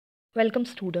Welcome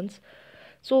students.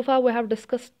 So far we have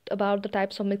discussed about the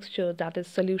types of mixture, that is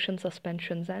solution,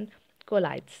 suspensions and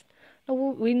colloids. Now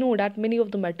we know that many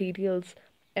of the materials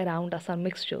around us are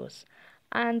mixtures,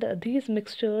 and these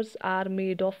mixtures are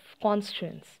made of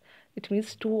constituents. It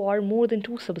means two or more than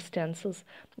two substances,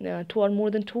 two or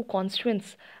more than two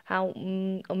constituents have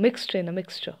mixed in a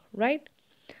mixture, right?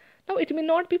 Now, it may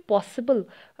not be possible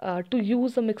to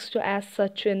use a mixture as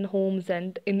such in homes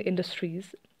and in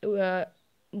industries. Uh,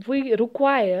 we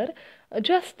require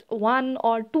just one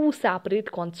or two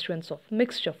separate constituents of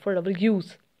mixture for our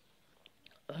use.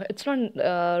 It's not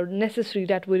necessary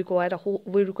that we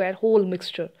require whole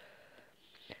mixture.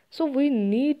 So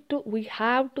we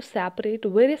have to separate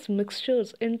various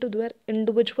mixtures into their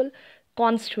individual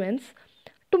constituents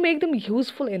to make them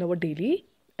useful in our daily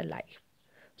life.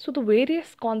 So the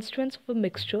various constituents of a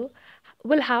mixture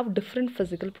will have different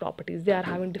physical properties. They are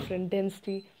having different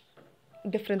density,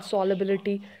 different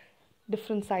solubility,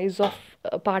 different size of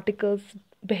particles,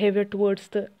 behavior towards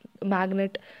the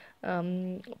magnet,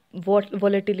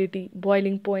 volatility,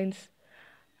 boiling points.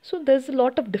 So there's a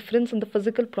lot of difference in the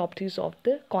physical properties of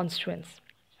the constituents.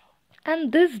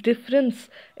 And this difference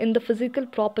in the physical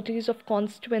properties of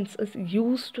constituents is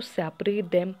used to separate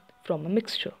them from a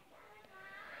mixture.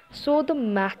 So the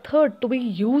method to be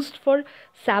used for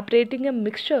separating a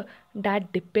mixture,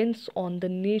 that depends on the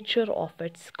nature of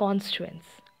its constituents.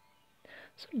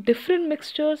 So different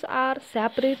mixtures are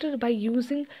separated by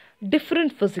using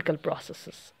different physical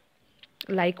processes.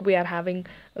 Like we are having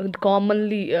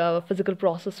commonly physical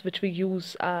process which we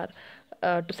use are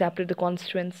to separate the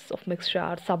constituents of mixture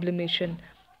are sublimation,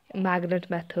 magnet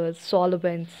methods,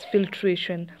 solvents,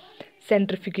 filtration,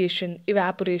 centrifugation,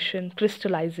 evaporation,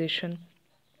 crystallization,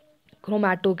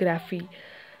 chromatography,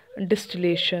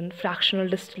 distillation, fractional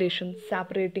distillation,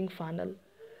 separating funnel.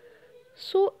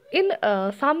 So, in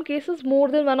some cases, more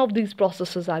than one of these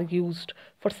processes are used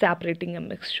for separating a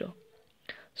mixture.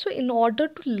 So, in order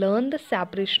to learn the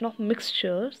separation of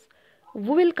mixtures,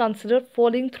 we will consider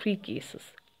following three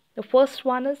cases. The first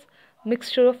one is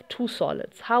mixture of two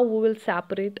solids, how we will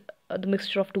separate the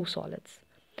mixture of two solids.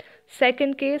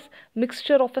 Second case,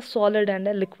 mixture of a solid and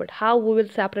a liquid, how we will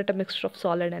separate a mixture of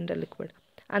solid and a liquid.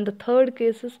 And the third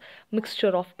case is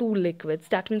mixture of two liquids,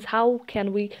 that means how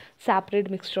can we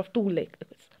separate mixture of two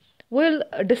liquids. We'll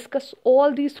discuss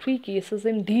all these three cases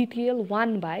in detail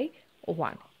one by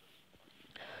one.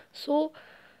 So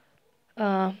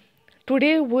uh,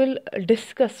 today we'll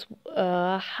discuss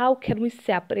how can we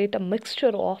separate a mixture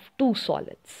of two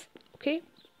solids. Okay.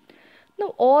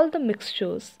 Now all the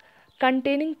mixtures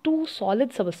containing two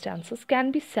solid substances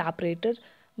can be separated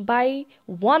by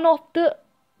one of the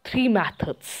three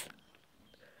methods.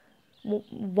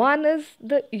 One is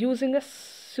the using a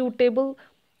suitable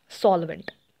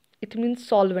solvent. It means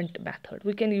solvent method.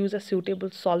 We can use a suitable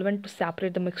solvent to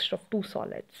separate the mixture of two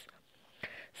solids.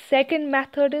 Second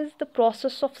method is the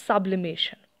process of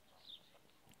sublimation.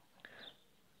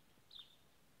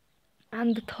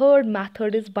 And the third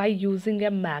method is by using a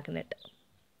magnet.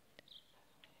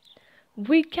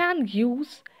 We can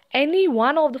use any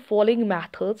one of the following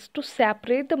methods to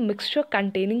separate the mixture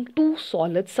containing two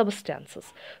solid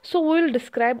substances. So we will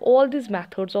describe all these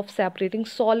methods of separating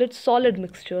solid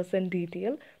mixtures in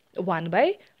detail one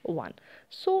by one.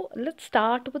 So let's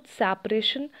start with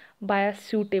separation by a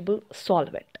suitable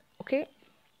solvent. Okay.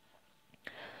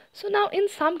 So now in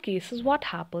some cases what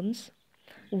happens,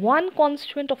 one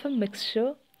constituent of a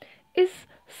mixture is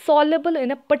soluble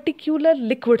in a particular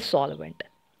liquid solvent,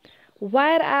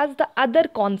 whereas the other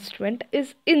constituent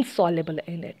is insoluble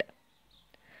in it.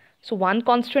 So one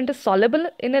constituent is soluble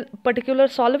in a particular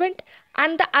solvent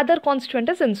and the other constituent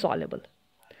is insoluble.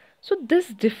 So this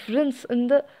difference in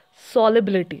the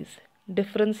solubilities,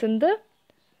 difference in the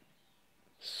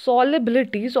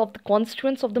solubilities of the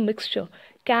constituents of the mixture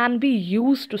can be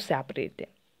used to separate them.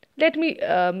 Let me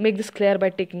make this clear by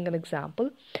taking an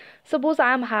example. Suppose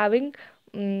I am having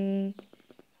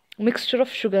mixture of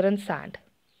sugar and sand.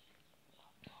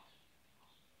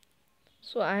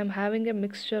 So I am having a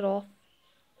mixture of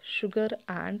sugar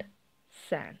and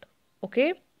sand.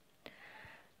 Okay.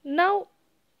 Now,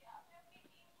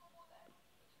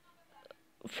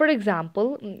 for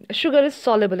example, sugar is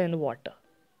soluble in water,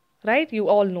 right? You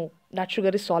all know that sugar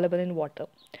is soluble in water.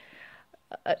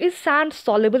 Is sand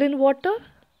soluble in water?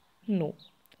 No.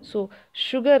 So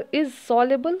sugar is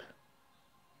soluble,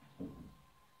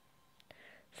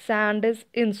 sand is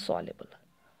insoluble,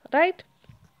 right?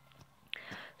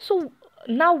 So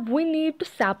now we need to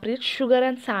separate sugar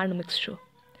and sand mixture.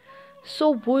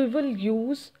 So we will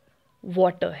use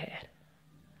water here.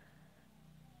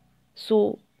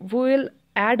 So we will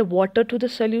add water to the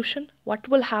solution, what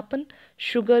will happen?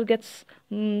 Sugar gets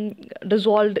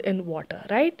dissolved in water,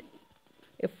 right?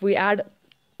 If we add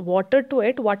water to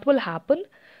it, what will happen?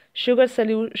 Sugar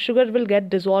will get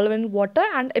dissolved in water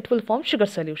and it will form sugar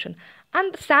solution,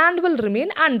 and sand will remain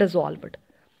undissolved.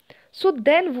 So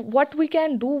then what we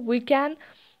can do, we can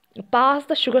pass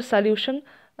the sugar solution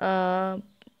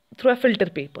through a filter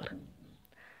paper.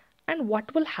 And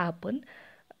what will happen?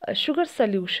 A sugar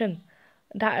solution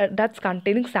that's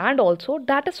containing sand also,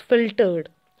 that is filtered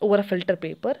over a filter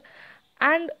paper,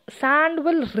 and sand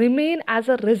will remain as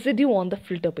a residue on the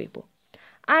filter paper,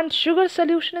 and sugar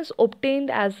solution is obtained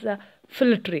as a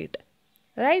filtrate,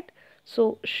 right?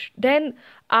 So then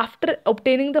after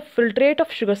obtaining the filtrate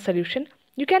of sugar solution,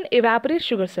 you can evaporate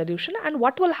sugar solution, and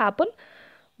what will happen?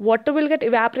 Water will get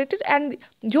evaporated and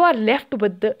you are left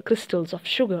with the crystals of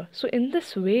sugar. So in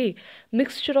this way,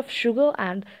 mixture of sugar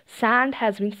and sand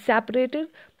has been separated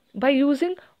by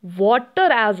using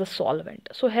water as a solvent.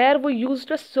 So here we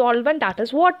used a solvent, that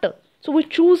is water. So we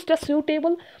choose the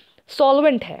suitable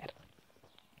solvent here.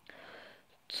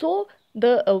 So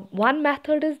the one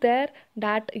method is there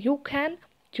that you can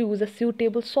choose a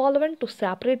suitable solvent to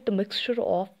separate the mixture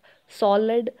of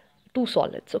two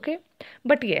solids, okay?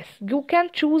 But yes, you can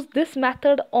choose this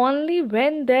method only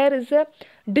when there is a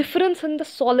difference in the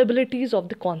solubilities of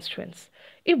the constituents.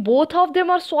 If both of them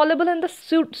are soluble in the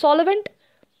solvent,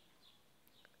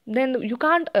 then you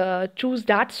can't choose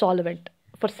that solvent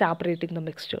for separating the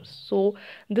mixtures. So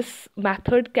this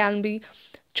method can be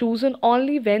chosen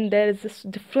only when there is this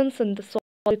difference in the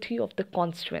solubility of the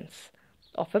constituents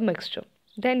of a mixture.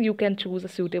 Then you can choose a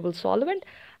suitable solvent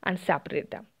and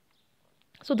separate them.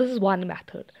 So this is one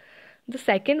method. The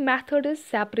second method is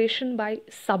separation by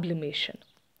sublimation.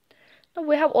 Now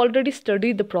we have already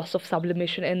studied the process of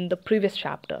sublimation in the previous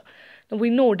chapter. Now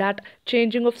we know that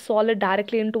changing of solid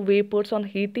directly into vapors on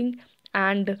heating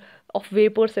and of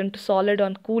vapors into solid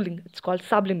on cooling, it's called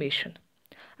sublimation.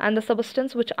 And the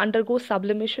substance which undergoes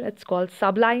sublimation, it's called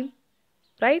sublime,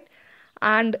 right?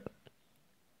 And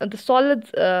the solids,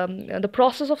 the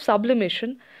process of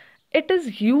sublimation, it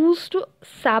is used to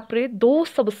separate those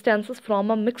substances from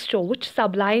a mixture which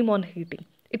sublime on heating.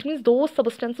 It means those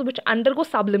substances which undergo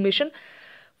sublimation,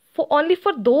 only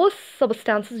for those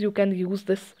substances you can use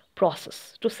this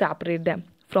process to separate them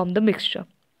from the mixture.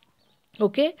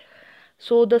 Okay,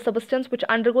 so the substance which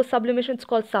undergoes sublimation, it's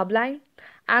called sublime,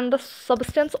 and the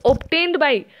substance obtained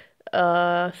by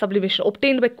sublimation,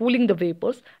 obtained by cooling the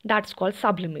vapors, that's called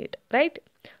sublimate, right?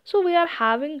 So we are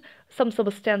having some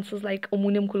substances like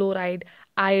ammonium chloride,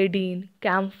 iodine,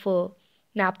 camphor,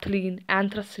 naphthalene,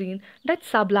 anthracene that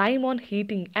sublime on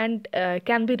heating and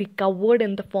can be recovered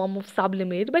in the form of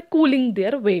sublimate by cooling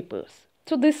their vapors.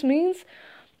 So this means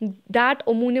that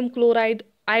ammonium chloride,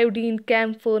 iodine,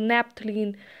 camphor,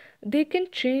 naphthalene, they can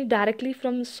change directly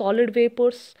from solid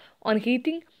vapors on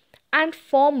heating and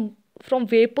form from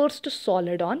vapors to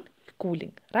solid on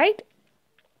cooling, right?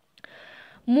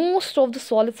 Most of the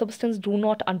solid substances do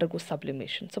not undergo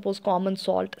sublimation. Suppose common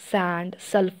salt, sand,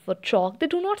 sulfur, chalk, they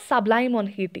do not sublime on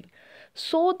heating.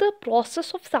 So the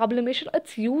process of sublimation,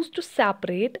 it's used to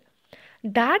separate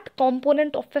that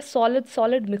component of a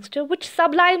solid mixture which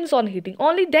sublimes on heating.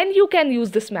 Only then you can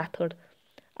use this method.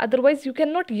 Otherwise you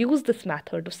cannot use this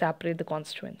method to separate the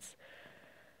constituents.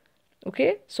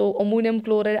 Okay, so ammonium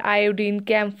chloride, iodine,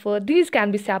 camphor, these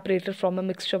can be separated from a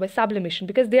mixture by sublimation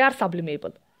because they are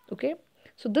sublimable. Okay,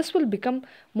 so this will become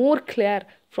more clear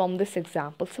from this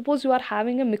example. Suppose you are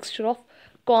having a mixture of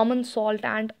common salt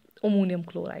and ammonium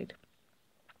chloride.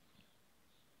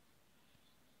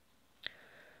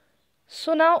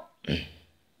 So now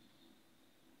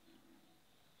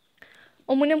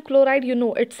ammonium chloride, you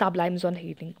know, it sublimes on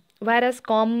heating, whereas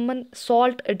common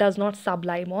salt, it does not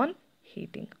sublime on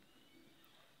heating.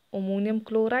 Ammonium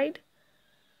chloride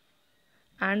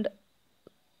and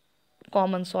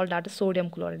common salt, that is sodium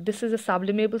chloride. This is a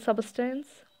sublimable substance.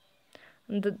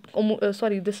 And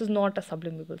this is not a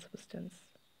sublimable substance.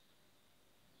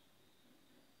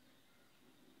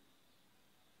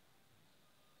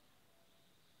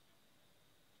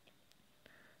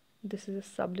 This is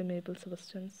a sublimable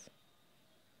substance.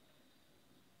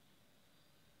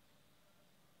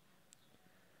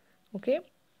 Okay,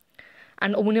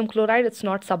 and ammonium chloride,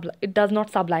 it does not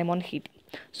sublime on heating.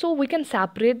 So we can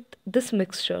separate this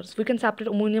mixtures. We can separate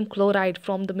ammonium chloride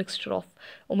from the mixture of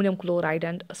ammonium chloride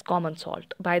and common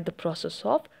salt by the process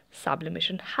of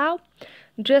sublimation. How?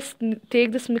 Just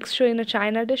take this mixture in a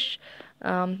china dish,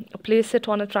 place it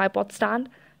on a tripod stand,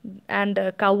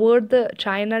 and cover the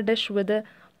china dish with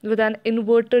an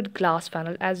inverted glass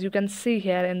funnel, as you can see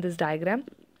here in this diagram.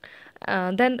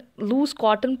 Then loose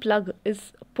cotton plug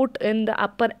is put in the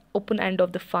upper open end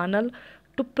of the funnel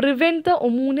to prevent the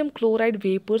ammonium chloride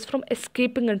vapors from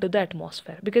escaping into the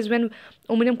atmosphere, because when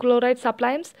ammonium chloride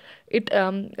sublimes, it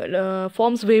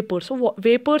forms vapors, so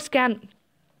vapors can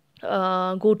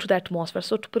go to the atmosphere.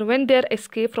 So to prevent their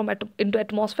escape from into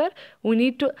atmosphere, we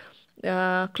need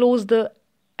to close the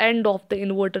end of the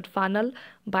inverted funnel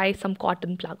by some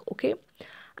cotton plug. Okay,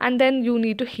 and then you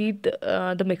need to heat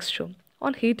the mixture.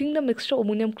 On heating the mixture,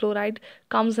 ammonium chloride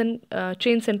comes in,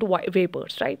 changes into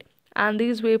vapors, right? And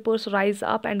these vapors rise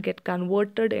up and get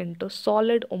converted into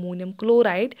solid ammonium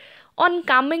chloride on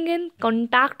coming in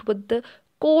contact with the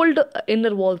cold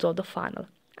inner walls of the funnel.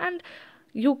 And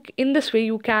you, in this way,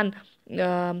 you can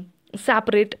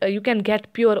separate, you can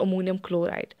get pure ammonium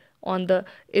chloride on the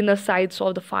inner sides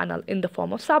of the funnel in the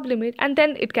form of sublimate, and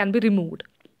then it can be removed.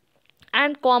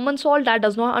 And common salt, that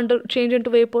does not change into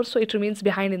vapor, so it remains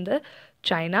behind in the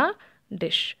china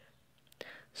dish.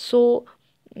 So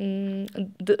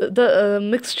the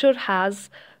mixture has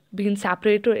been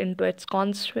separated into its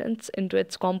constituents, into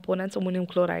its components, ammonium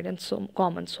chloride and some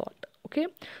common salt. Okay,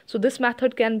 so this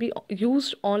method can be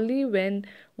used only when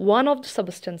one of the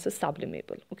substances is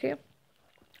sublimable. Okay,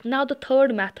 now the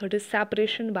third method is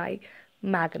separation by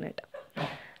magnet.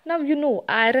 Now you know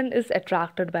iron is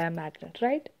attracted by a magnet,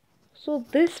 right? So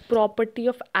this property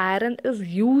of iron is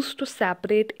used to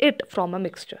separate it from a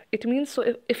mixture. It means,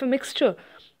 so if a mixture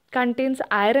contains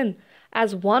iron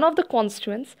as one of the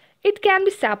constituents, it can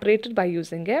be separated by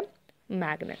using a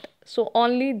magnet. So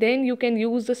only then you can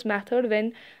use this method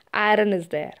when iron is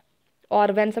there or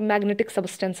when some magnetic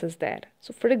substance is there.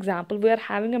 So for example, we are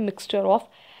having a mixture of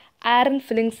iron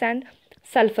fillings and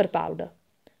sulfur powder.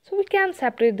 So we can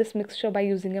separate this mixture by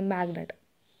using a magnet,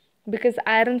 because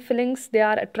iron fillings, they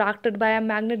are attracted by a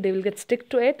magnet, they will get stick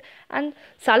to it, and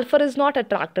sulfur is not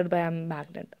attracted by a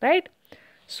magnet, right?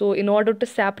 So in order to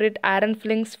separate iron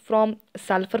fillings from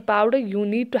sulfur powder, you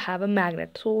need to have a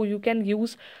magnet. So you can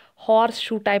use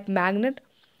horseshoe type magnet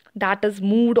that is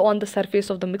moved on the surface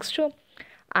of the mixture.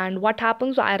 And what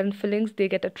happens, iron fillings, they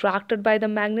get attracted by the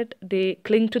magnet, they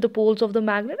cling to the poles of the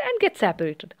magnet and get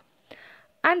separated.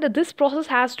 And this process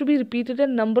has to be repeated a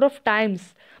number of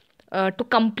times to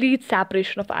complete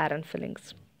separation of iron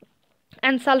fillings.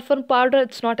 And sulfur powder,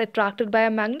 it's not attracted by a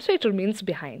magnet, so it remains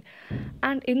behind.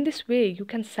 And in this way, you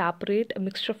can separate a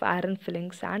mixture of iron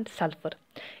fillings and sulfur.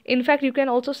 In fact, you can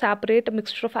also separate a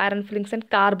mixture of iron fillings and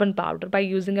carbon powder by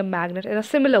using a magnet in a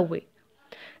similar way.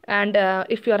 And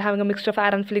if you are having a mixture of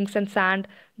iron fillings and sand,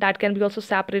 that can be also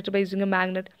separated by using a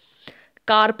magnet.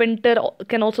 Carpenter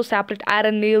can also separate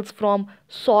iron nails from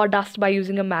sawdust by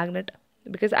using a magnet,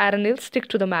 because iron nails stick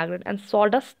to the magnet and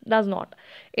sawdust does not.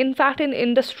 In fact, in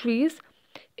industries,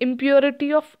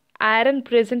 impurity of iron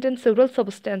present in several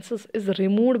substances is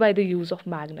removed by the use of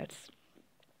magnets.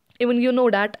 Even you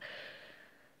know that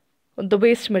the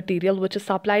waste material which is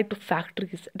supplied to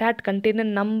factories that contain a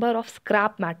number of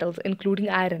scrap metals including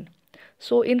iron.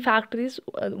 So in factories,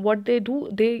 what they do,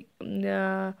 they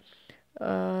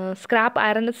scrap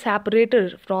iron is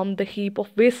separated from the heap of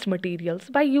waste materials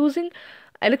by using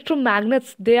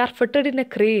electromagnets. They are fitted in a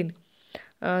crane.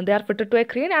 They are fitted to a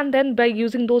crane, and then by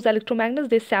using those electromagnets,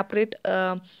 they separate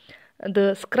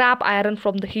the scrap iron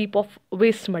from the heap of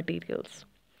waste materials.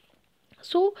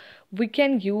 So we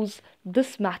can use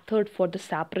this method for the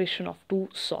separation of two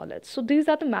solids. So these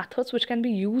are the methods which can be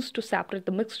used to separate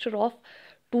the mixture of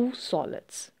two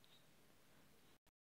solids.